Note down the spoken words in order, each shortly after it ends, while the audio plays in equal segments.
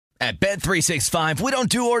At Bet365, we don't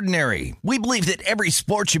do ordinary. We believe that every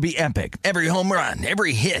sport should be epic. Every home run,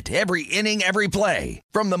 every hit, every inning, every play.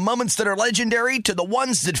 From the moments that are legendary to the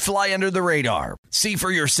ones that fly under the radar. See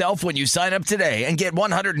for yourself when you sign up today and get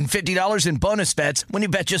 $150 in bonus bets when you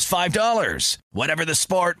bet just $5. Whatever the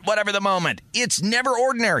sport, whatever the moment, it's never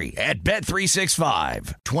ordinary at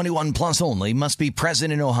Bet365. 21 plus only. Must be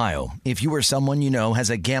present in Ohio. If you or someone you know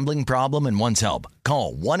has a gambling problem and wants help,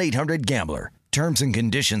 call 1-800-GAMBLER. Terms and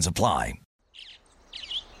conditions apply.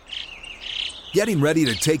 Getting ready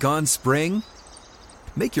to take on spring?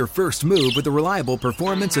 Make your first move with the reliable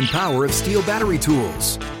performance and power of Steel battery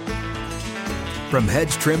tools. From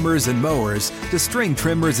hedge trimmers and mowers to string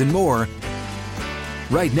trimmers and more,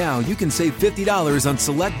 right now you can save $50 on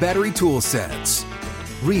select battery tool sets.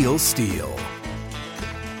 Real Steel.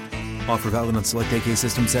 Offer valid on select AK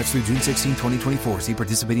system sets through June 16, 2024. See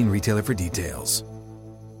participating retailer for details.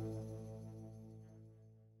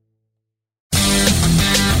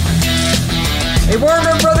 A warm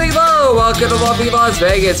and brotherly hello, welcome to lovely Las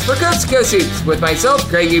Vegas for Coast to Coast Hoops with myself,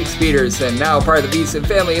 Greg Hoops Peterson, now part of the VSiN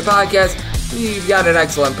Family Podcast. We've got an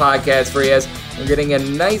excellent podcast for you as we're getting a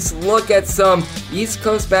nice look at some East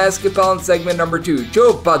Coast basketball in segment number 2.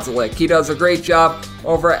 Joe Budzalik, he does a great job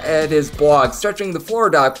over at his blog, Stretching the Floor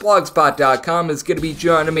Doc, blogspot.com, is going to be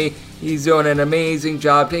joining me. He's doing an amazing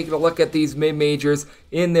job taking a look at these mid-majors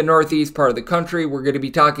in the northeast part of the country. We're going to be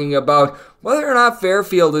talking about whether or not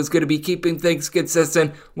Fairfield is going to be keeping things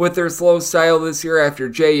consistent with their slow style this year after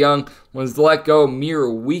Jay Young was let go mere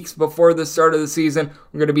weeks before the start of the season.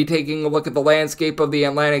 We're going to be taking a look at the landscape of the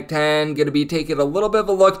Atlantic 10, going to be taking a little bit of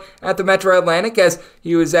a look at the Metro Atlantic as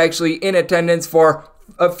he was actually in attendance for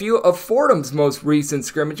a few of Fordham's most recent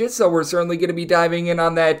scrimmages, so we're certainly going to be diving in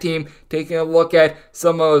on that team, taking a look at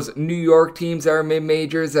some of those New York teams that are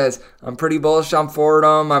mid-majors, as I'm pretty bullish on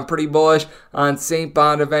Fordham, I'm pretty bullish on St.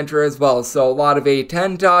 Bonaventure as well, so a lot of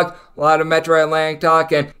A10 talk, a lot of Metro Atlantic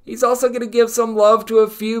talk, and he's also going to give some love to a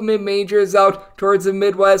few mid-majors out towards the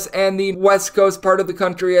Midwest and the West Coast part of the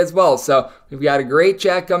country as well, so we've got a great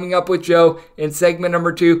chat coming up with Joe in segment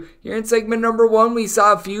number 2. Here in segment number 1, we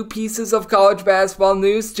saw a few pieces of college basketball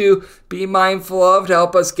news to be mindful of to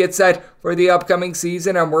help us get set for the upcoming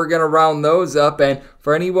season, and we're going to round those up. And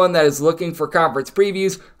for anyone that is looking for conference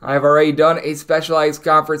previews, I've already done a specialized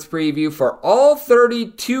conference preview for all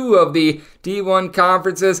 32 of the D1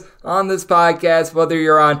 conferences on this podcast, whether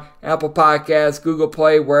you're on Apple Podcasts, Google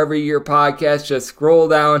Play, wherever your podcast, just scroll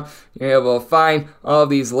down. You're able to find all of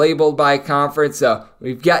these labeled by conference. So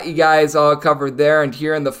we've got you guys all covered there. And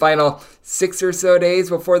here in the final 6 or so days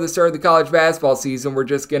before the start of the college basketball season, we're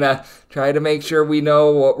just going to try to make sure we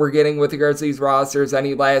know what we're getting with regards to these rosters,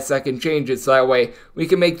 any last second changes, so that way we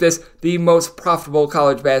can make this the most profitable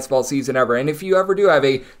college basketball season ever. And if you ever do have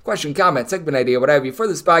a question, comment, segment idea, what have you for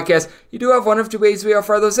this podcast, you do have one of two ways we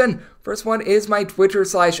offer those in. First one is my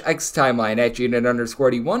Twitter/X timeline at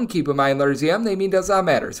 @GNet_D1. Keep in mind, letters EM, they mean does not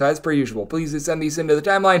matter. So as per usual, please do send these into the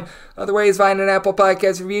timeline. Other ways, find an Apple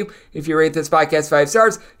Podcast review. If you rate this podcast 5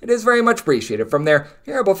 stars, it is very much appreciated. From there,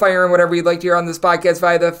 you're able to fire in whatever you'd like to hear on this podcast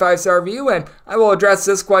via the 5-star review, and I will address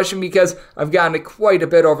this question because I've gotten it quite a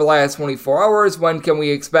bit over the last 24 hours. When can we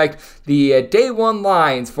expect the day 1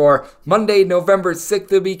 lines for Monday, November 6th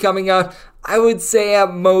to be coming out? I would say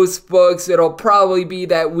at most books, it'll probably be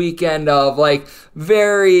that weekend of like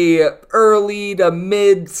very early to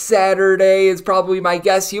mid Saturday is probably my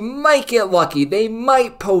guess. You might get lucky. They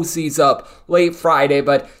might post these up late Friday,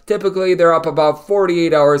 but typically they're up about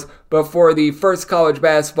 48 hours before the first college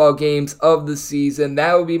basketball games of the season.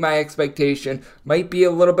 That would be my expectation. Might be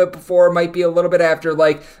a little bit before, might be a little bit after.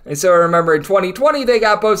 And so I remember in 2020 they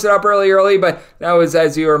got posted up early, but that was,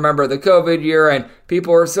 as you remember, the COVID year, and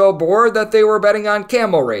people were so bored that they were betting on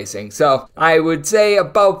camel racing. So I would say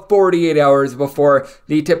about 48 hours before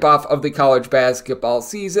the tip-off of the college basketball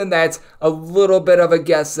season. That's a little bit of a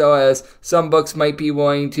guess, though, as some books might be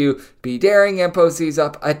willing to be daring and post these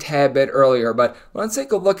up a tad bit earlier. But let's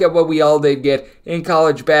take a look at what we all did get in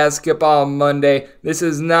college basketball on Monday. This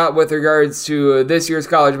is not with regards to this year's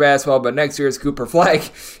college basketball, but next year's Cooper Flag.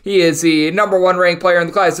 He is the number 1 ranked player in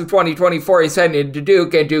the class of 2024. He's heading to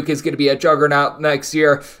Duke, and Duke is going to be a juggernaut next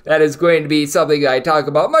year. That is going to be something that I talk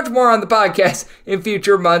about much more on the podcast in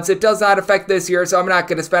future months. It does not affect this year, so I'm not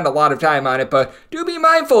going to spend a lot of time on it, but do be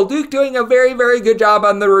mindful. Duke doing a very, very good job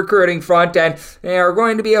on the recruiting front, and they are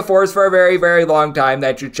going to be a force for a very, very long time.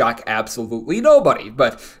 That should shock absolutely nobody,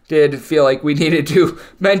 but did feel like we needed to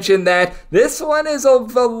mention that. This one is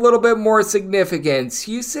of a little bit more significance.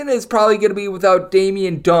 Houston is probably going to be without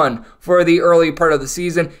Damian Dunn for the early part of the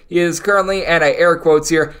season. He is currently, and I air quotes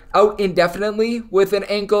here, out indefinitely with an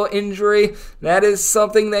ankle injury. That is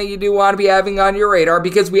something that you do want to be having on your radar,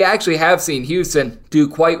 because we actually have seen Houston do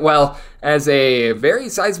quite well as a very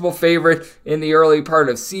sizable favorite in the early part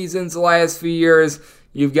of seasons the last few years.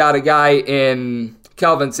 You've got a guy in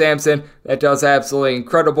Kelvin Sampson that does absolutely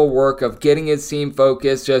incredible work of getting his team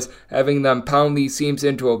focused, just having them pound these teams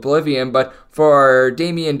into oblivion. But for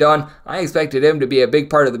Damian Dunn, I expected him to be a big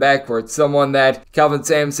part of the backcourt, someone that Kelvin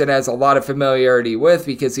Sampson has a lot of familiarity with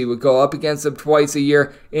because he would go up against him twice a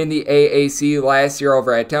year in the AAC last year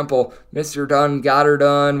over at Temple. Mr. Dunn got her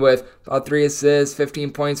done with about 3 assists,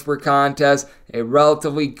 15 points per contest, a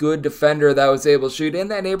relatively good defender that was able to shoot in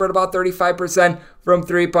that neighborhood about 35% from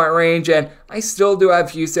three-point range, and I still do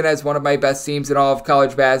have Houston as one of my best teams in all of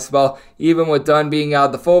college basketball. Even with Dunn being out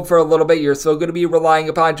of the fold for a little bit, you're still going to be relying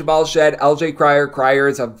upon Jamal Shead, LJ Cryer. Cryer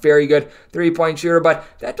is a very good three-point shooter, but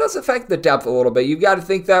that does affect the depth a little bit. You've got to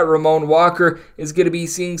think that Ramon Walker is going to be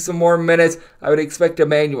seeing some more minutes. I would expect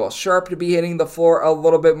Emmanuel Sharp to be hitting the floor a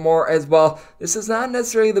little bit more as well. This is not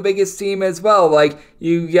necessarily the biggest team as well. Like,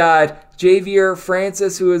 you got Javier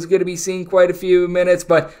Francis, who is going to be seeing quite a few minutes,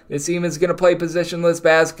 but this team is going to play positionless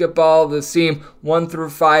basketball. This team, 1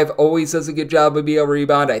 through 5, always does a good job of being able to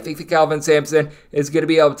rebound. I think that Kelvin Sampson is going to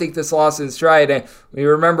be able to take this loss in stride. And we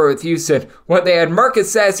remember with Houston, when they had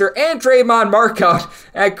Marcus Sasser and Draymond Markout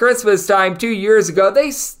at Christmas time 2 years ago,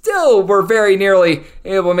 they still were very nearly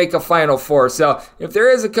able to make a Final Four. So if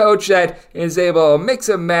there is a coach that is able to mix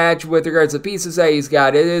and match with regards to pieces that he's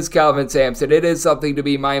got, it is Kelvin Sampson. It is something to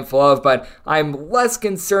be mindful of, but I'm less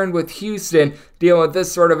concerned with Houston dealing with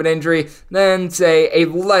this sort of an injury than, say, a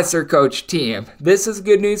lesser coached team. This is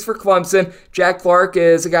good news for Clemson. Jack Clark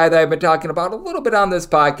is a guy that I've been talking about a little bit on this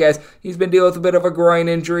podcast. He's been dealing with a bit of a groin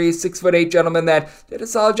injury, 6'8" gentleman that did a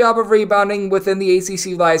solid job of rebounding within the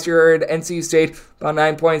ACC last year at NC State, about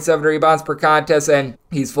 9.7 rebounds per contest, and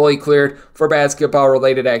he's fully cleared for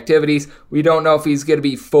basketball-related activities. We don't know if he's going to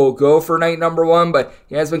be full go for night number 1, but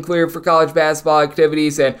he has been cleared for college basketball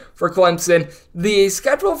activities. And for Clemson, the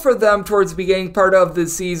schedule for them towards the beginning part of the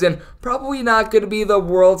season, probably not going to be the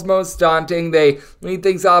world's most daunting. They lead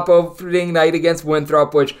things off opening night against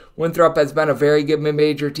Winthrop, which Winthrop has been a very good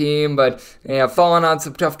mid-major team, but they have fallen on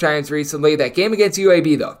some tough times recently. That game against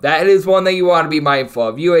UAB, though, that is one that you want to be mindful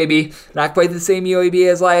of. UAB, not quite the same UAB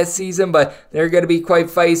as last season, but they're going to be quite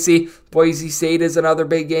feisty. Boise State is another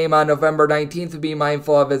big game on November 19th to be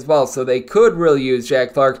mindful of as well. So they could really use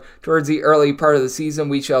Jack Clark towards the early part of the season.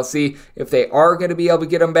 We shall see if they are going to be able to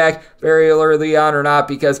get him back very early on or not,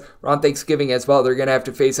 because around Thanksgiving as well, they're going to have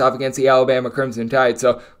to face off against the Alabama Crimson Tide.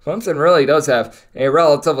 So Clemson really does have a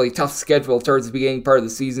relatively tough schedule towards the beginning part of the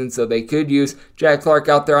season, so they could use Jack Clark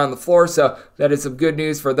out there on the floor. So that is some good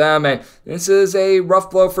news for them. And this is a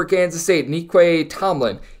rough blow for Kansas State. Nikwe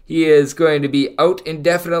Tomlin, he is going to be out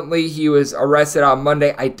indefinitely. He was arrested on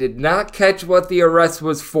Monday. I did not catch what the arrest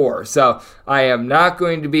was for, so I am not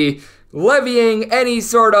going to be levying any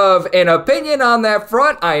sort of an opinion on that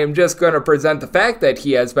front. I am just going to present the fact that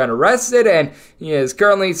he has been arrested and he is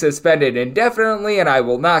currently suspended indefinitely, and I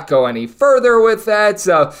will not go any further with that.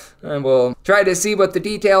 So I will try to see what the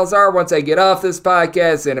details are once I get off this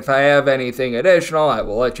podcast, and if I have anything additional, I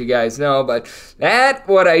will let you guys know. But that,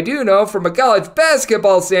 what I do know from a college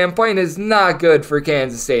basketball standpoint, is not good for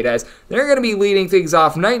Kansas State, as they're going to be leading things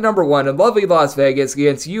off night number 1 in lovely Las Vegas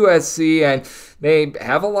against USC, and they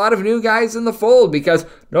have a lot of new guys in the fold, because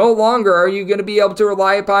no longer are you going to be able to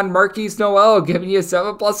rely upon Marquise Noel giving you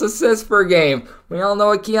 7+ assists per game. We all know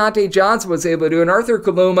what Keontae Johnson was able to do, and Arthur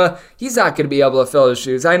Kaluma, he's not going to be able to fill his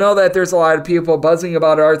shoes. I know that there's a lot of people buzzing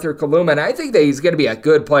about Arthur Kaluma, and I think that he's going to be a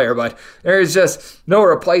good player, but there's just no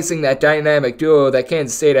replacing that dynamic duo that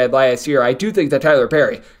Kansas State had last year. I do think that Tyler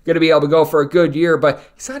Perry going to be able to go for a good year, but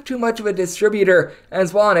he's not too much of a distributor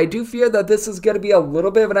as well, and I do fear that this is going to be a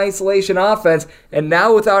little bit of an isolation offense. And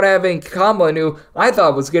now without having Kamlin, who I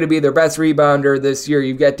thought was going to be their best rebounder this year,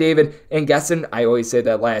 you've got David Ngessen. I always say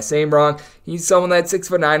that last name wrong. He's someone that's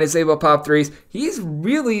 6'9", is able to pop threes. He's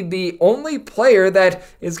really the only player that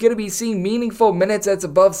is going to be seeing meaningful minutes that's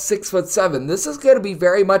above 6'7". This is going to be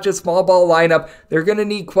very much a small ball lineup. They're going to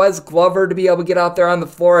need Quez Glover to be able to get out there on the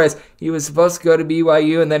floor, as he was supposed to go to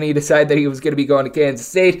BYU, and then he decided that he was going to be going to Kansas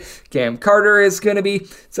State. Cam Carter is going to be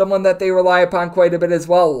someone that they rely upon quite a bit as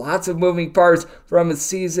well. Lots of moving parts from a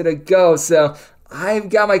season ago, so I've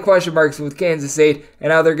got my question marks with Kansas State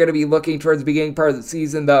and how they're going to be looking towards the beginning part of the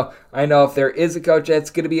season, though. I know if there is a coach that's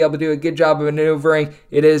going to be able to do a good job of maneuvering,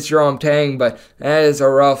 it is Jerome Tang, but that is a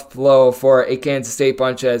rough blow for a Kansas State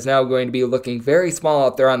bunch that is now going to be looking very small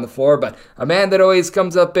out there on the floor, but a man that always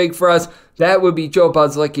comes up big for us, that would be Joe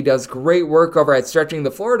Pudzlik. He does great work over at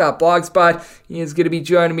stretchingthefloor.blogspot. He is going to be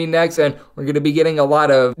joining me next, and we're going to be getting a lot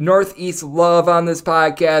of Northeast love on this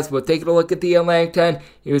podcast. But taking a look at the Atlantic 10,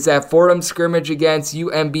 he was at Fordham scrimmage against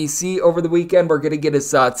UMBC over the weekend. We're going to get his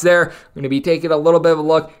thoughts there. We're going to be taking a little bit of a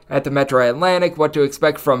look at the Metro Atlantic, what to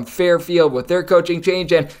expect from Fairfield with their coaching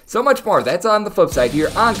change, and so much more. That's on the flip side here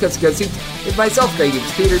on Coast to Coast Hoops with myself, Greg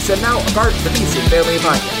Peterson, now a part of the VSiN Family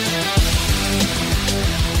Podcast.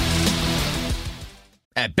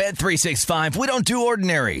 At Bet365, we don't do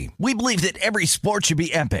ordinary. We believe that every sport should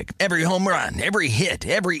be epic. Every home run, every hit,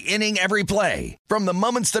 every inning, every play. From the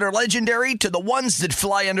moments that are legendary to the ones that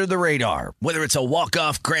fly under the radar. Whether it's a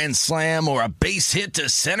walk-off grand slam or a base hit to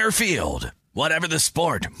center field. Whatever the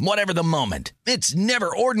sport, whatever the moment. It's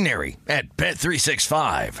never ordinary at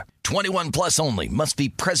Bet365. 21 plus only. Must be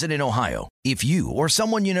present in Ohio. If you or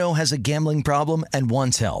someone you know has a gambling problem and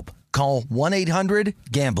wants help, call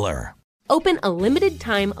 1-800-GAMBLER. Open a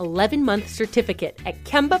limited-time 11-month certificate at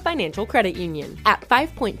Kemba Financial Credit Union. At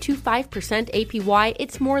 5.25% APY,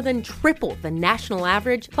 it's more than triple the national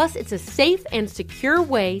average, plus it's a safe and secure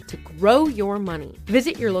way to grow your money.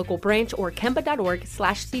 Visit your local branch or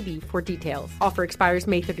kemba.org/cd for details. Offer expires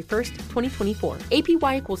May 31st, 2024.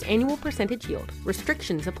 APY equals annual percentage yield.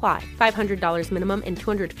 Restrictions apply. $500 minimum and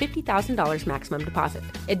 $250,000 maximum deposit.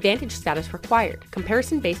 Advantage status required.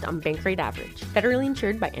 Comparison based on bank rate average. Federally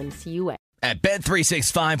insured by NCUA. At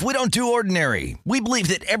Bet365, we don't do ordinary. We believe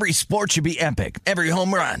that every sport should be epic. Every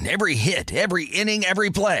home run, every hit, every inning, every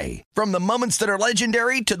play. From the moments that are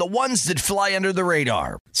legendary to the ones that fly under the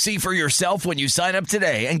radar. See for yourself when you sign up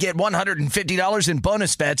today and get $150 in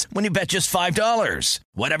bonus bets when you bet just $5.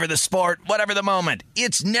 Whatever the sport, whatever the moment,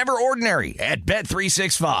 it's never ordinary at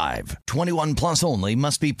Bet365. 21 plus only.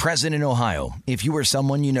 Must be present in Ohio. If you or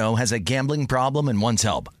someone you know has a gambling problem and wants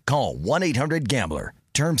help, call 1-800-GAMBLER.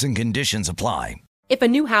 Terms and conditions apply. If a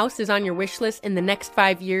new house is on your wish list in the next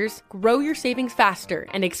 5 years, grow your savings faster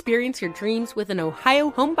and experience your dreams with an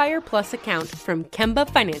Ohio Homebuyer Plus account from Kemba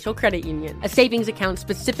Financial Credit Union. A savings account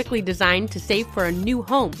specifically designed to save for a new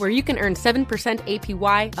home where you can earn 7%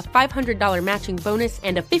 APY, a $500 matching bonus,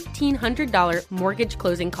 and a $1,500 mortgage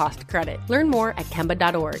closing cost credit. Learn more at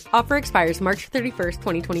Kemba.org. Offer expires March 31st,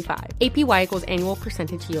 2025. APY equals annual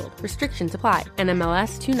percentage yield. Restrictions apply.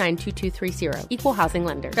 NMLS 292230. Equal housing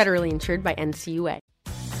lender. Federally insured by NCUA.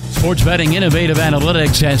 Sports Betting Innovative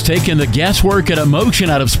Analytics has taken the guesswork and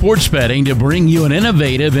emotion out of sports betting to bring you an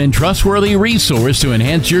innovative and trustworthy resource to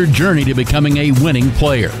enhance your journey to becoming a winning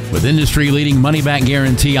player. With industry-leading money-back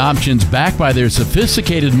guarantee options backed by their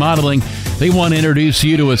sophisticated modeling, they want to introduce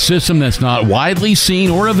you to a system that's not widely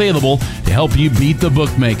seen or available to help you beat the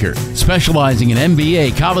bookmaker. Specializing in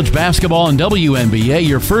NBA, college basketball, and WNBA,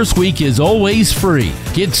 your first week is always free.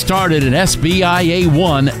 Get started at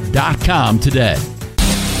SBIA1.com today.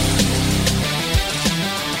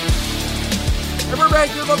 And we're back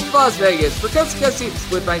here in lovely Las Vegas for Coast to Coast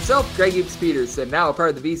Hoops with myself, Greg Peterson, now a part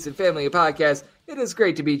of the VSiN Family Podcast. It is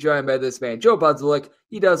great to be joined by this man, Joe Pudzlik.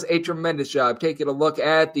 He does a tremendous job taking a look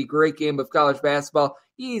at the great game of college basketball.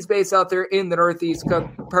 He's based out there in the Northeast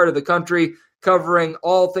part of the country, covering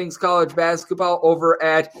all things college basketball over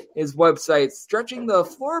at his website,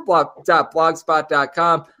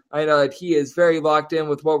 stretchingthefloor.blogspot.com. I know that he is very locked in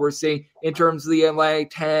with what we're seeing in terms of the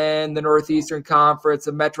Atlantic 10, the Northeastern Conference,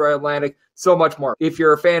 the Metro Atlantic, so much more. If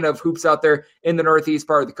you're a fan of hoops out there in the Northeast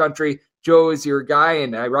part of the country, Joe is your guy,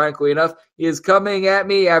 and ironically enough, he is coming at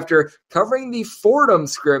me after covering the Fordham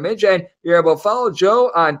scrimmage, and you're able to follow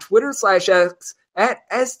Joe on Twitter/X at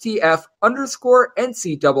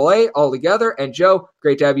STF_NCAA all together. And Joe,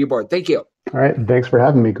 great to have you aboard. Thank you. All right. Thanks for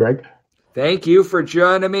having me, Greg. Thank you for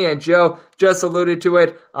joining me. And Joe just alluded to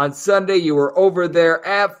it. On Sunday, you were over there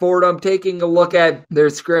at Fordham taking a look at their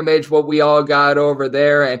scrimmage, what we all got over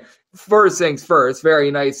there. And first things first,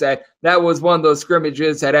 very nice that was one of those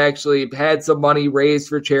scrimmages that actually had some money raised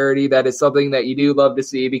for charity. That is something that you do love to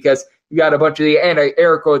see, because you got a bunch of the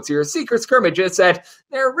anti-air quotes here, secret scrimmages that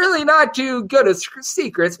they're really not too good as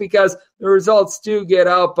secrets because the results do get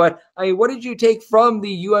out. But I mean, what did you take from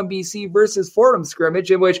the UMBC versus Fordham scrimmage,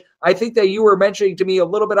 in which I think that you were mentioning to me a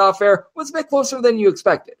little bit off air was a bit closer than you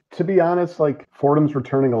expected? To be honest, Fordham's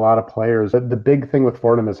returning a lot of players. The big thing with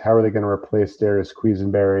Fordham is how are they going to replace Darius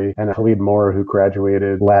Quisenberry and Khalid Moore, who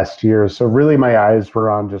graduated last year. So really my eyes were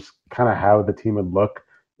on just kind of how the team would look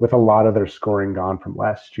with a lot of their scoring gone from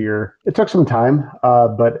last year. It took some time,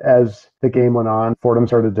 but as the game went on, Fordham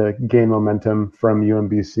started to gain momentum from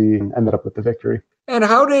UMBC and ended up with the victory. And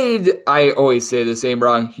how did, I always say the same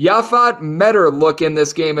wrong, Yafat Metter look in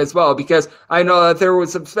this game as well? Because I know that there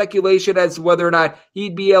was some speculation as to whether or not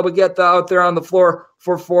he'd be able to get out there on the floor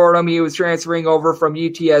for Fordham. He was transferring over from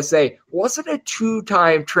UTSA. Wasn't a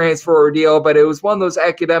two-time transfer deal, but it was one of those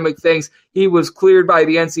academic things. He was cleared by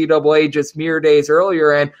the NCAA just mere days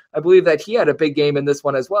earlier, and I believe that he had a big game in this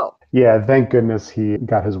one as well. Yeah, thank goodness he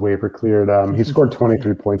got his waiver cleared. He scored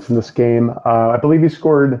 23 points in this game. I believe he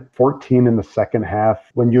scored 14 in the second half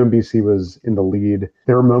when UMBC was in the lead.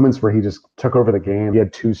 There were moments where he just took over the game. He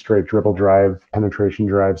had 2 straight dribble drive, penetration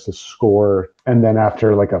drives to score. And then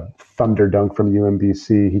after like a thunder dunk from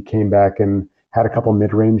UMBC, he came back and had a couple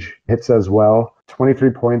mid-range hits as well.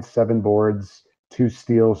 23 points, 7 boards, 2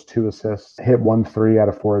 steals, 2 assists, hit 1 3 out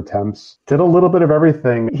of 4 attempts. Did a little bit of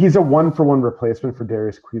everything. He's a 1-for-1 replacement for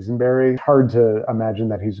Darius Quisenberry. Hard to imagine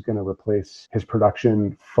that he's going to replace his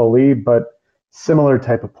production fully, but similar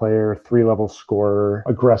type of player, 3-level scorer,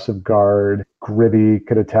 aggressive guard, gritty,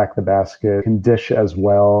 could attack the basket, can dish as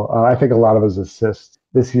well. I think a lot of his assists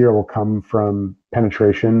this year will come from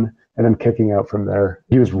penetration and then kicking out from there.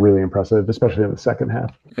 He was really impressive, especially in the second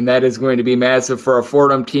half. And that is going to be massive for a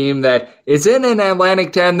Fordham team that is in an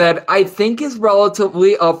Atlantic 10 that I think is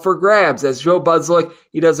relatively up for grabs. As Joe Budslick,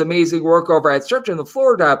 he does amazing work over at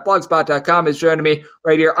stretchingthefloor.blogspot.com, is joining me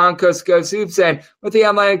right here on Coast to Coast Hoops. And with the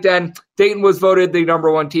Atlantic 10, Dayton was voted the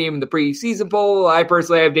number 1 team in the preseason poll. I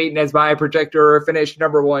personally have Dayton as my projector finish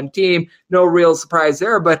number 1 team. No real surprise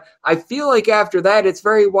there, but I feel like after that, it's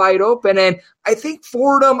very wide open. And I think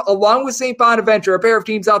Fordham, along with St. Bonaventure, a pair of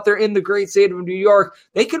teams out there in the great state of New York,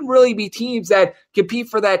 they can really be teams that compete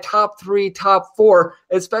for that top 3, top 4,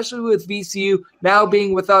 especially with VCU now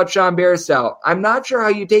being without Sean Bairstow. I'm not sure how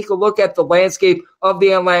you take a look at the landscape of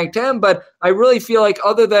the Atlantic 10, but I really feel like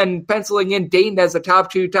other than penciling in Dayton as a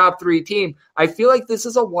top 2, top 3 team, I feel like this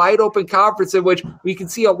is a wide open conference in which we can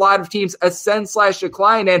see a lot of teams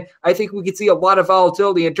ascend/decline, and I think we can see a lot of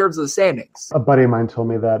volatility in terms of the standings. A buddy of mine told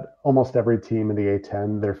me that almost every team in the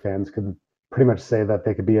A10, their fans could pretty much say that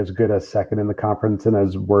they could be as good as second in the conference and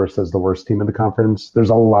as worse as the worst team in the conference. There's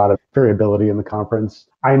a lot of variability in the conference.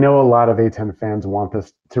 I know a lot of A10 fans want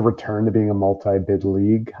this to return to being a multi-bid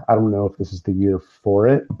league. I don't know if this is the year for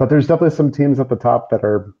it, but there's definitely some teams at the top that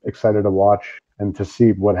are excited to watch and to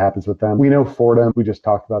see what happens with them. We know Fordham, we just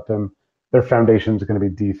talked about them. Their foundation is going to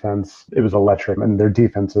be defense. It was electric, and their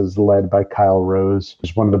defense is led by Kyle Rose,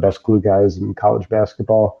 who's one of the best glue guys in college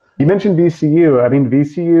basketball. You mentioned VCU. I mean,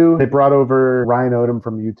 VCU, they brought over Ryan Odom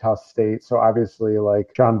from Utah State. So obviously,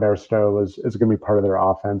 like, John Bairstow is going to be part of their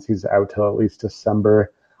offense. He's out till at least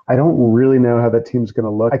December. I don't really know how that team's going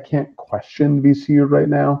to look. I can't question VCU right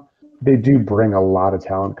now. They do bring a lot of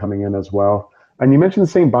talent coming in as well. And you mentioned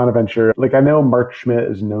St. Bonaventure. Like, I know Mark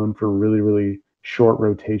Schmidt is known for really, really short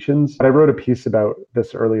rotations. But I wrote a piece about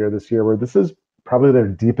this earlier this year where this is probably their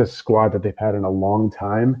deepest squad that they've had in a long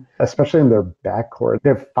time, especially in their backcourt. They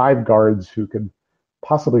have 5 guards who could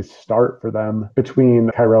possibly start for them between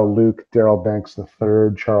Kyrell Luke, Daryl Banks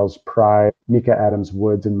III, Charles Pride, Mika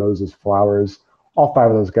Adams-Woods, and Moses Flowers. All 5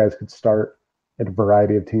 of those guys could start at a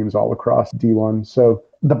variety of teams all across D1. So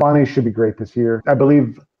the Bonnies should be great this year. I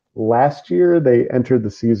believe last year they entered the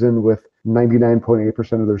season with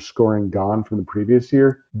 99.8% of their scoring gone from the previous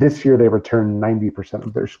year. This year, they returned 90%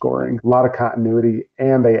 of their scoring. A lot of continuity,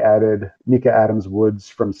 and they added Mika Adams-Woods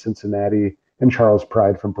from Cincinnati and Charles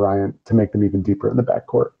Pride from Bryant to make them even deeper in the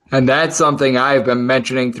backcourt. And that's something I've been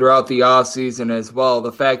mentioning throughout the offseason as well.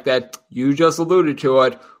 The fact that you just alluded to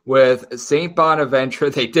it with St.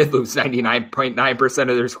 Bonaventure, they did lose 99.9%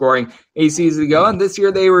 of their scoring a season ago, and this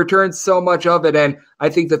year they returned so much of it, and I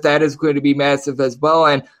think that that is going to be massive as well.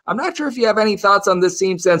 And I'm not sure if you have any thoughts on this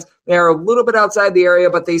team since they are a little bit outside the area,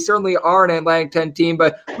 but they certainly are an Atlantic 10 team.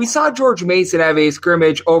 But we saw George Mason have a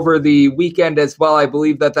scrimmage over the weekend as well. I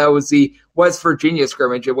believe that was the West Virginia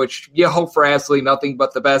scrimmage, in which you hope for absolutely nothing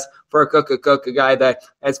but the best for a Cook, a guy that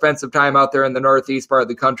has spent some time out there in the northeast part of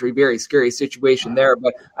the country. Very scary situation there.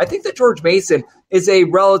 But I think that George Mason is a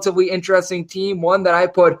relatively interesting team, one that I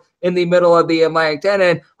put in the middle of the Atlantic 10,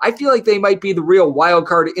 and I feel like they might be the real wild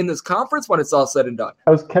card in this conference when it's all said and done.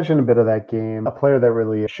 I was catching a bit of that game. A player that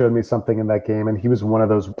really showed me something in that game, and he was one of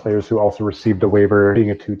those players who also received a waiver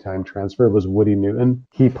being a 2-time transfer, was Woody Newton.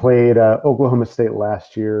 He played Oklahoma State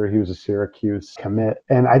last year. He was a Syracuse commit,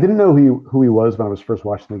 and I didn't know who he was when I was first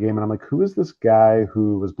watching the game, and I'm like, who is this guy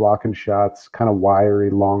who was blocking shots, kind of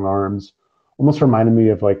wiry, long arms, almost reminded me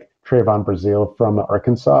of like Trayvon Brazile from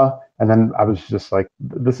Arkansas. And then I was just like,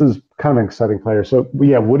 this is kind of an exciting player. So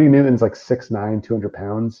yeah, Woody Newton's like 6'9", 200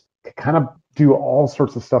 pounds. Could kind of do all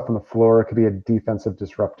sorts of stuff on the floor. Could be a defensive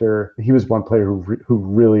disruptor. He was one player who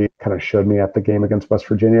really kind of showed me at the game against West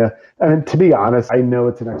Virginia. I mean, to be honest, I know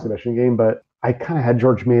it's an exhibition game, but I kind of had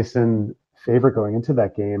George Mason favorite going into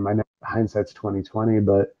that game. I know hindsight's 2020,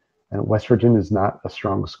 but West Virginia is not a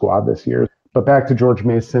strong squad this year. But back to George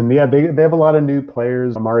Mason, yeah, they have a lot of new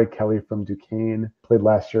players. Amari Kelly from Duquesne played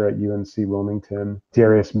last year at UNC Wilmington.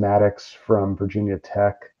 Darius Maddox from Virginia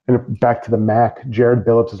Tech. And back to the MAC, Jared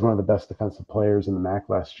Billups is one of the best defensive players in the MAC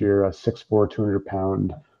last year, a 6'4",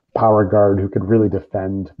 200-pound power guard who could really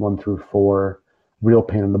defend 1 through 4. Real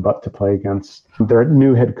pain in the butt to play against. Their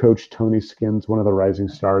new head coach, Tony Skins, one of the rising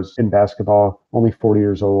stars in basketball, only 40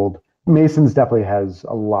 years old. Mason's definitely has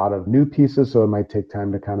a lot of new pieces, so it might take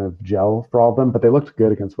time to kind of gel for all of them, but they looked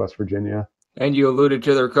good against West Virginia. And you alluded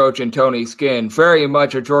to their coach in Tony Skinn, very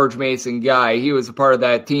much a George Mason guy. He was a part of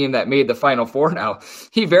that team that made the Final Four now.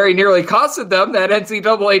 He very nearly costed them that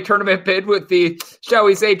NCAA tournament bid with the, shall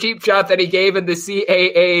we say, cheap shot that he gave in the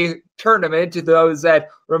CAA tournament. To those that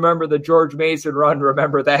remember the George Mason run,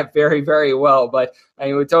 remember that very, very well. But I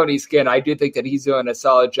mean, with Tony Skinn, I do think that he's doing a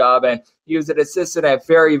solid job, and he was an assistant at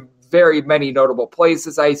very many notable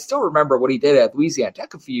places. I still remember what he did at Louisiana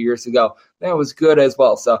Tech a few years ago. That was good as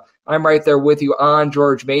well. So I'm right there with you on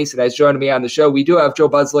George Mason. As joining me on the show, we do have Joe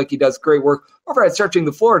Buslick. He does great work over at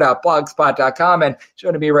searchingthefloor.blogspot.com, and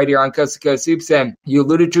joining me right here on Coast to Coast Hoops. And you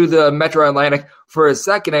alluded to the Metro Atlantic for a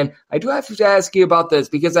second, and I do have to ask you about this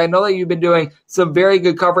because I know that you've been doing some very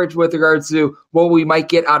good coverage with regards to what we might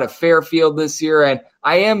get out of Fairfield this year, and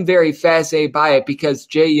I am very fascinated by it because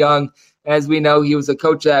Jay Young, as we know, he was a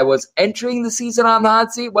coach that was entering the season on the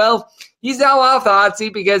hot seat. Well, he's now off the hot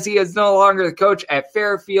seat because he is no longer the coach at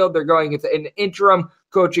Fairfield. They're going with an interim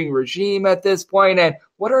coaching regime at this point. And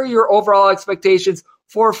what are your overall expectations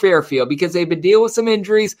for Fairfield? Because they've been dealing with some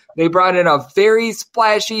injuries. They brought in a very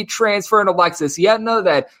splashy transfer in Alexis Yetna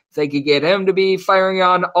that if they could get him to be firing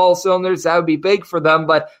on all cylinders, that would be big for them.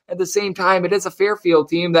 But at the same time, it is a Fairfield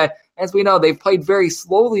team that, as we know, they've played very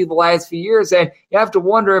slowly the last few years, and you have to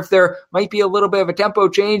wonder if there might be a little bit of a tempo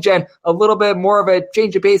change and a little bit more of a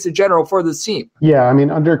change of pace in general for this team. Yeah, I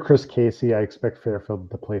mean, under Chris Casey, I expect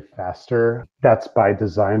Fairfield to play faster. That's by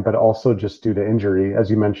design, but also just due to injury. As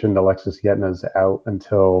you mentioned, Alexis Yetna is out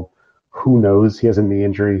until who knows. He has a knee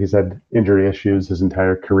injury. He's had injury issues his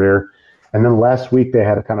entire career. And then last week, they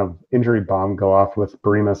had a kind of injury bomb go off with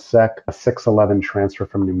Barima Sek, a 6'11" transfer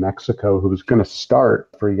from New Mexico who was going to start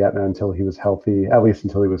for Yetna until he was healthy, at least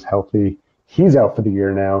until he was healthy. He's out for the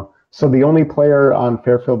year now. So the only player on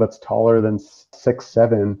Fairfield that's taller than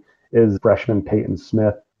 6'7" is freshman Peyton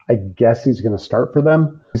Smith. I guess he's going to start for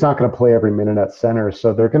them. He's not going to play every minute at center,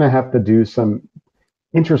 so they're going to have to do some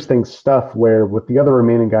interesting stuff where with the other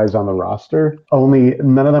remaining guys on the roster,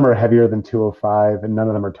 none of them are heavier than 205 and none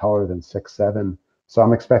of them are taller than 6'7". So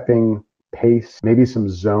I'm expecting pace, maybe some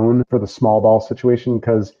zone for the small ball situation,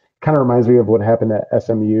 because it kind of reminds me of what happened at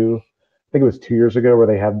SMU. I think it was 2 years ago where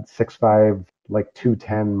they had 6'5", like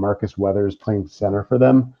 210 Marcus Weathers playing center for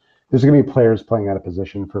them. There's going to be players playing out of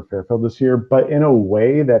position for Fairfield this year, but in a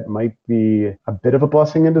way that might be a bit of a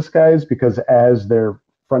blessing in disguise, because as their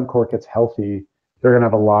front court gets healthy, they're going to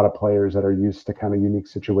have a lot of players that are used to kind of unique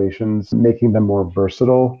situations, making them more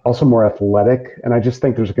versatile, also more athletic. And I just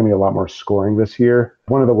think there's going to be a lot more scoring this year.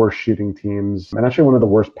 One of the worst shooting teams, and actually one of the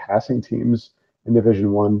worst passing teams in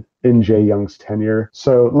Division I in Jay Young's tenure.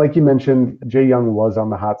 So like you mentioned, Jay Young was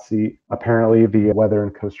on the hot seat. Apparently the weather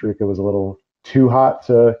in Costa Rica was a little too hot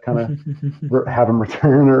to kind of have him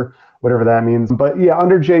return or whatever that means. But yeah,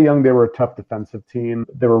 under Jay Young, they were a tough defensive team.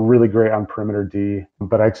 They were really great on perimeter D,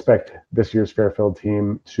 but I expect this year's Fairfield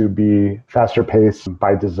team to be faster paced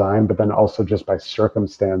by design, but then also just by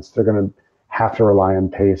circumstance. They're going to have to rely on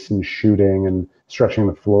pace and shooting and stretching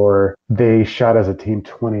the floor. They shot as a team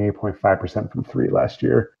 28.5% from three last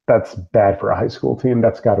year. That's bad for a high school team.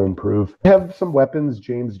 That's got to improve. They have some weapons.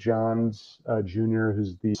 James Johns Jr.,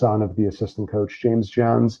 who's the son of the assistant coach, James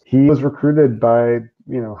Johns. He was recruited by,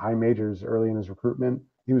 high majors early in his recruitment.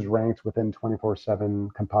 He was ranked within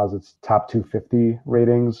 24/7 Composites top 250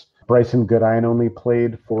 ratings. Bryson Goodine only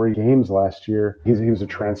played 4 games last year. He was a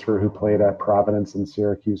transfer who played at Providence and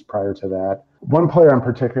Syracuse prior to that. One player I'm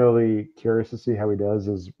particularly curious to see how he does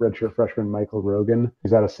is redshirt freshman Michael Rogan.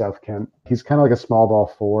 He's out of South Kent. He's kind of like a small ball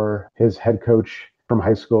 4. His head coach from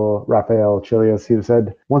high school, Rafael Chilias, he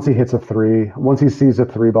said once he hits a 3, once he sees a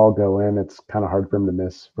 3 ball go in, it's kind of hard for him to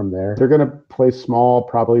miss from there. They're going to play small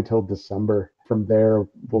probably till December. From there,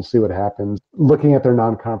 we'll see what happens. Looking at their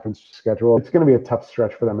non-conference schedule, it's going to be a tough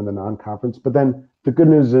stretch for them in the non-conference. But then the good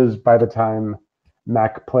news is by the time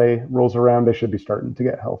MAC play rolls around, they should be starting to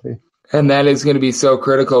get healthy. And that is going to be so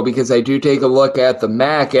critical because I do take a look at the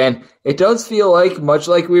MAC, and it does feel like, much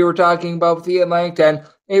like we were talking about with the Atlantic 10,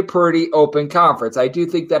 a pretty open conference. I do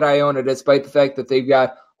think that Iona, despite the fact that they've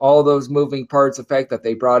got all those moving parts, the fact that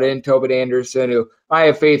they brought in Tobin Anderson, who I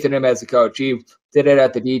have faith in him as a coach. He did it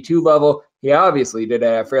at the D2 level. He obviously did it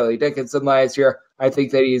at Fairleigh Dickinson last year. I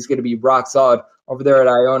think that he's going to be rock solid over there at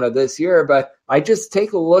Iona this year. But I just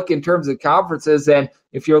take a look in terms of conferences, and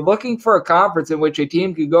if you're looking for a conference in which a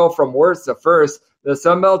team could go from worst to first, the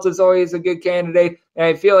Sun Belt is always a good candidate, and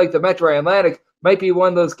I feel like the Metro Atlantic might be one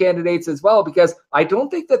of those candidates as well, because I don't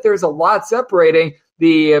think that there's a lot separating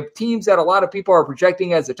the teams that a lot of people are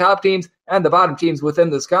projecting as the top teams and the bottom teams within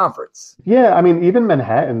this conference. Yeah, I mean, even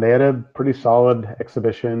Manhattan, they had a pretty solid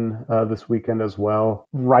exhibition this weekend as well.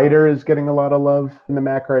 Rider is getting a lot of love in the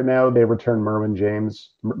MAC right now. They return Mervyn James,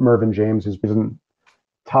 who's a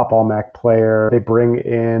top all-MAC player. They bring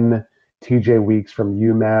in TJ Weeks from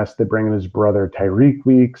UMass. They bring in his brother Tyreek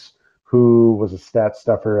Weeks, who was a stat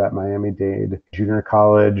stuffer at Miami-Dade Junior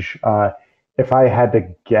College. If I had to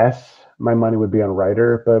guess, my money would be on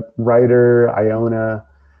Rider, but Rider, Iona,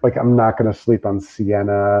 like I'm not going to sleep on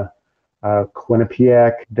Siena,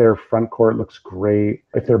 Quinnipiac. Their front court looks great.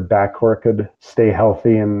 If their backcourt could stay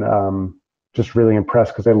healthy and just really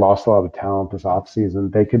impressed because they lost a lot of talent this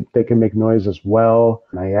offseason, they can make noise as well.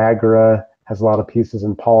 Niagara has a lot of pieces,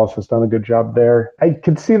 and Paulus has done a good job there. I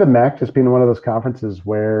could see the MAC just being one of those conferences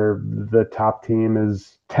where the top team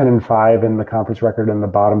is 10-5 in the conference record and the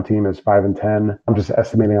bottom team is 5-10. I'm just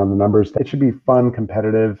estimating on the numbers. It should be fun,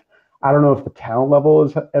 competitive. I don't know if the talent level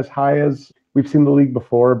is as high as we've seen the league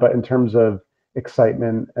before, but in terms of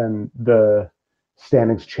excitement and the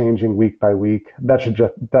standings changing week by week, that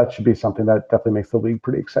should be something that definitely makes the league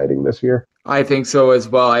pretty exciting this year. I think so as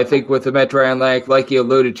well. I think with the Metro Atlantic, like you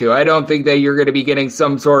alluded to, I don't think that you're going to be getting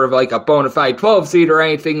some sort of like a bona fide 12 seed or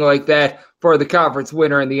anything like that for the conference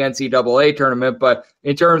winner in the NCAA tournament. But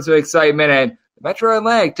in terms of excitement, and the Metro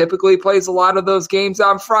Atlantic typically plays a lot of those games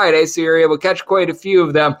on Friday, so you're able to catch quite a few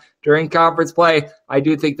of them during conference play. I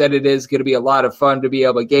do think that it is going to be a lot of fun to be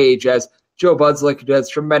able to gauge, as Joe Budslick, who does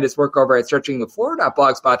tremendous work over at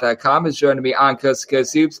searchingthefloor.blogspot.com, is joining me on Coast to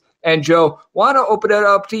Coast Hoops. And Joe, want to open it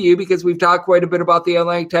up to you because we've talked quite a bit about the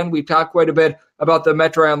Atlantic 10. We've talked quite a bit about the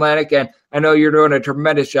Metro Atlantic, and I know you're doing a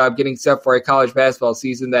tremendous job getting set for a college basketball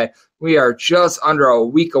season that we are just under a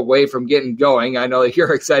week away from getting going. I know that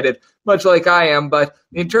you're excited, much like I am, but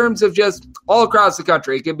in terms of just all across the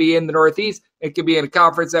country, it could be in the Northeast, it could be in a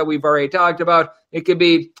conference that we've already talked about, it could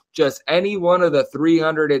be just any one of the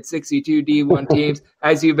 362 D1 teams.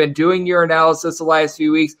 As you've been doing your analysis the last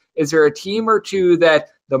few weeks, is there a team or two that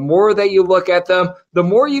the more that you look at them, the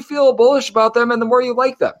more you feel bullish about them and the more you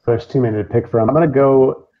like them? There's too many to pick from. I'm going to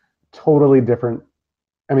go totally different.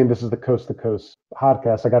 I mean, this is the Coast to Coast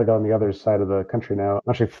podcast. I got to go on the other side of the country now. I'm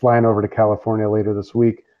actually flying over to California later this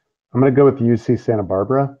week. I'm going to go with UC Santa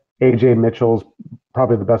Barbara. AJ Mitchell's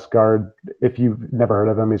probably the best guard. If you've never heard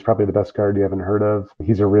of him, he's probably the best guard you haven't heard of.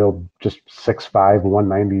 He's a real just 6'5",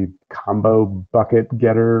 190 combo bucket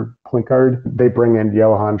getter point guard. They bring in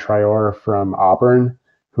Johan Trior from Auburn,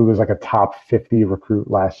 who was like a top 50 recruit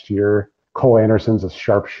last year. Cole Anderson's a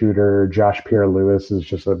sharpshooter. Josh Pierre-Louis is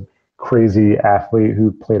just a crazy athlete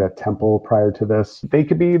who played at Temple prior to this. They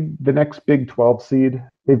could be the next Big 12 seed.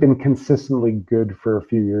 They've been consistently good for a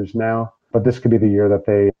few years now, but this could be the year that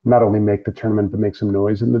they not only make the tournament, but make some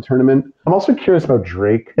noise in the tournament. I'm also curious about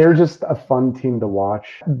Drake. They're just a fun team to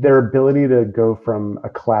watch. Their ability to go from a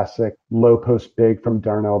classic low post big from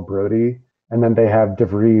Darnell Brody, and then they have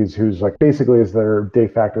DeVries, who's like basically is their de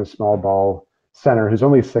facto small ball center, who's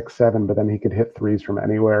only 6'7", but then he could hit threes from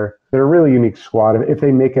anywhere. They're a really unique squad. If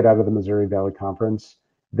they make it out of the Missouri Valley Conference,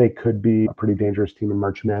 they could be a pretty dangerous team in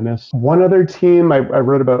March Madness. One other team I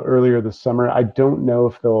wrote about earlier this summer, I don't know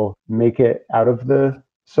if they'll make it out of the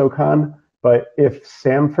SoCon, but if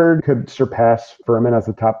Samford could surpass Furman as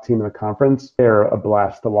the top team in the conference, they're a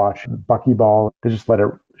blast to watch. Buckyball, they just let it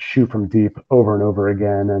shoot from deep over and over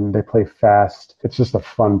again, and they play fast. It's just a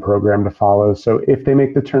fun program to follow. So if they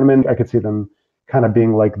make the tournament, I could see them kind of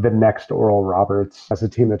being like the next Oral Roberts, as a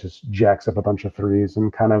team that just jacks up a bunch of threes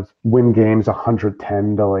and kind of win games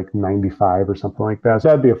 110 to like 95 or something like that. So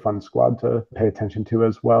that'd be a fun squad to pay attention to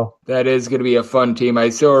as well. That is going to be a fun team. I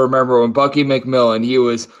still remember when Bucky McMillan, he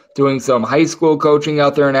was doing some high school coaching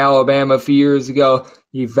out there in Alabama a few years ago.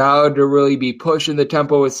 He vowed to really be pushing the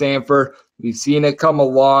tempo with Samford. We've seen it come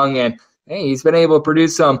along, and hey, he's been able to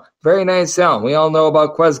produce some very nice sound. We all know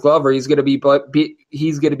about Quez Glover. He's going to be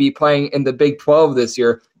playing in the Big 12 this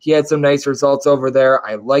year. He had some nice results over there.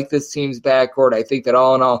 I like this team's backcourt. I think that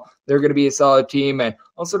all in all, they're going to be a solid team. And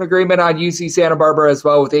also an agreement on UC Santa Barbara as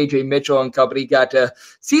well with AJ Mitchell and company. Got to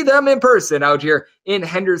see them in person out here in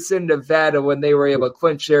Henderson, Nevada when they were able to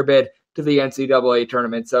clinch their bid to the NCAA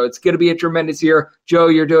tournament. So it's going to be a tremendous year. Joe,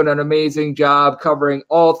 you're doing an amazing job covering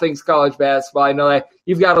all things college basketball. I know that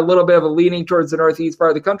you've got a little bit of a leaning towards the northeast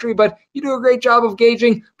part of the country, but you do a great job of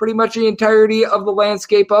gauging pretty much the entirety of the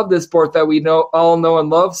landscape of this sport that we all know and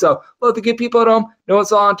love. So let the good people at home know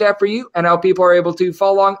what's all on tap for you and how people are able to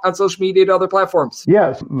follow along on social media and other platforms.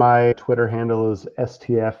 Yes, my Twitter handle is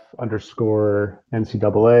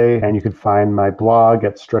STF_NCAA, and you can find my blog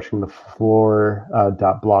at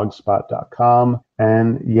stretchingthefloor.blogspot.com.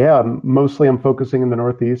 And yeah, mostly I'm focusing in the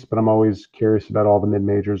Northeast, but I'm always curious about all the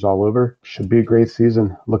mid-majors all over. Should be a great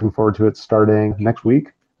season. Looking forward to it starting next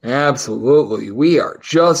week. Absolutely. We are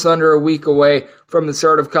just under a week away from the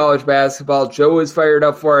start of college basketball. Joe is fired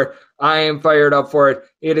up for it. I am fired up for it.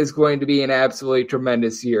 It is going to be an absolutely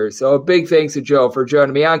tremendous year. So a big thanks to Joe for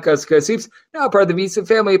joining me on Coast to Coast Hoops, now part of the VSiN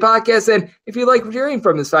Family Podcast. And if you like hearing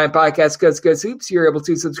from this fine podcast, Coast to Coast Hoops, you're able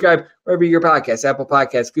to subscribe wherever your podcast, Apple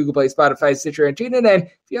Podcasts, Google Play, Spotify, Stitcher, and TuneIn. And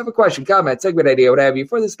if you have a question, comment, segment idea, what have you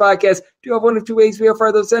for this podcast, do have one of two ways we offer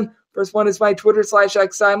those in. First one is my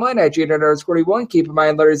Twitter/X timeline at Gino_41. Keep in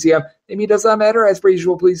mind, letters EM. Maybe it does not matter. As per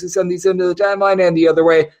usual, please send these into the timeline. And the other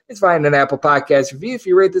way is find an Apple Podcast review. If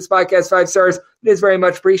you rate this podcast 5 stars, it is very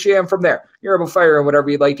much appreciated. And from there, you're able to fire in whatever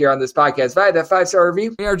you'd like to hear on this podcast via that 5-star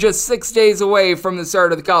review. We are just 6 days away from the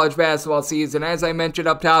start of the college basketball season. As I mentioned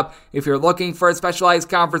up top, if you're looking for a specialized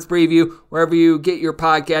conference preview, wherever you get your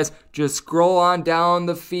podcast, just scroll on down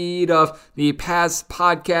the feed of the past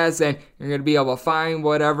podcasts and you're going to be able to find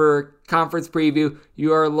whatever conference preview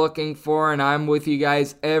you are looking for. And I'm with you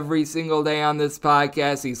guys every single day on this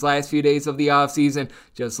podcast, these last few days of the offseason,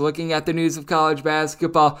 just looking at the news of college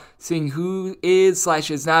basketball, seeing who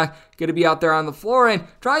is/is not going to be out there on the floor and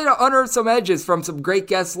trying to unearth some edges from some great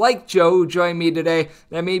guests like Joe who joined me today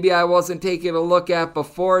that maybe I wasn't taking a look at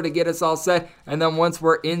before to get us all set. And then once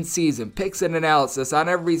we're in season, picks and analysis on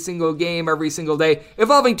every single game, every single day,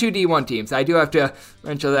 involving 2 D1 teams. I do have to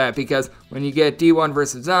mention that because when you get D1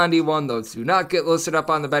 versus non-D1, those do not get listed up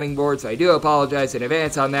on the betting board, so I do apologize in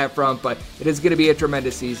advance on that front, but it is going to be a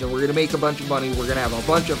tremendous season. We're going to make a bunch of money. We're going to have a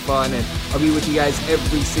bunch of fun, and I'll be with you guys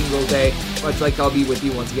every single day, much like I'll be with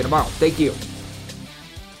you once again tomorrow. Thank you.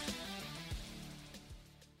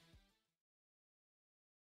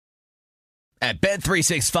 At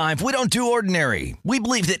Bet365, we don't do ordinary. We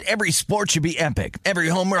believe that every sport should be epic. Every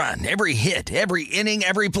home run, every hit, every inning,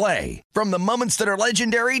 every play. From the moments that are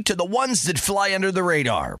legendary to the ones that fly under the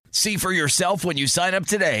radar. See for yourself when you sign up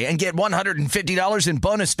today and get $150 in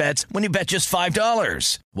bonus bets when you bet just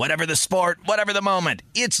 $5. Whatever the sport, whatever the moment,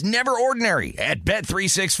 it's never ordinary at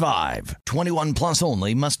Bet365. 21 plus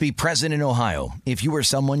only. Must be present in Ohio. If you or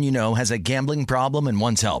someone you know has a gambling problem and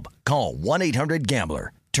wants help, call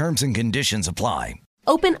 1-800-GAMBLER. Terms and conditions apply.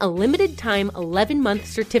 Open a limited-time 11-month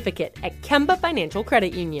certificate at Kemba Financial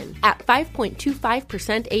Credit Union. At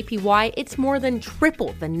 5.25% APY, it's more than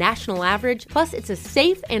triple the national average, plus it's a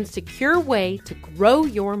safe and secure way to grow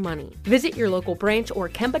your money. Visit your local branch or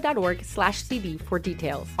kemba.org/CD for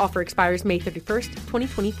details. Offer expires May 31st,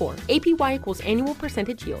 2024. APY equals annual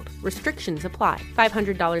percentage yield. Restrictions apply.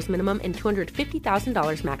 $500 minimum and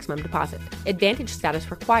 $250,000 maximum deposit. Advantage status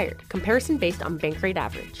required. Comparison based on bank rate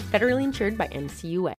average. Federally insured by NCUA.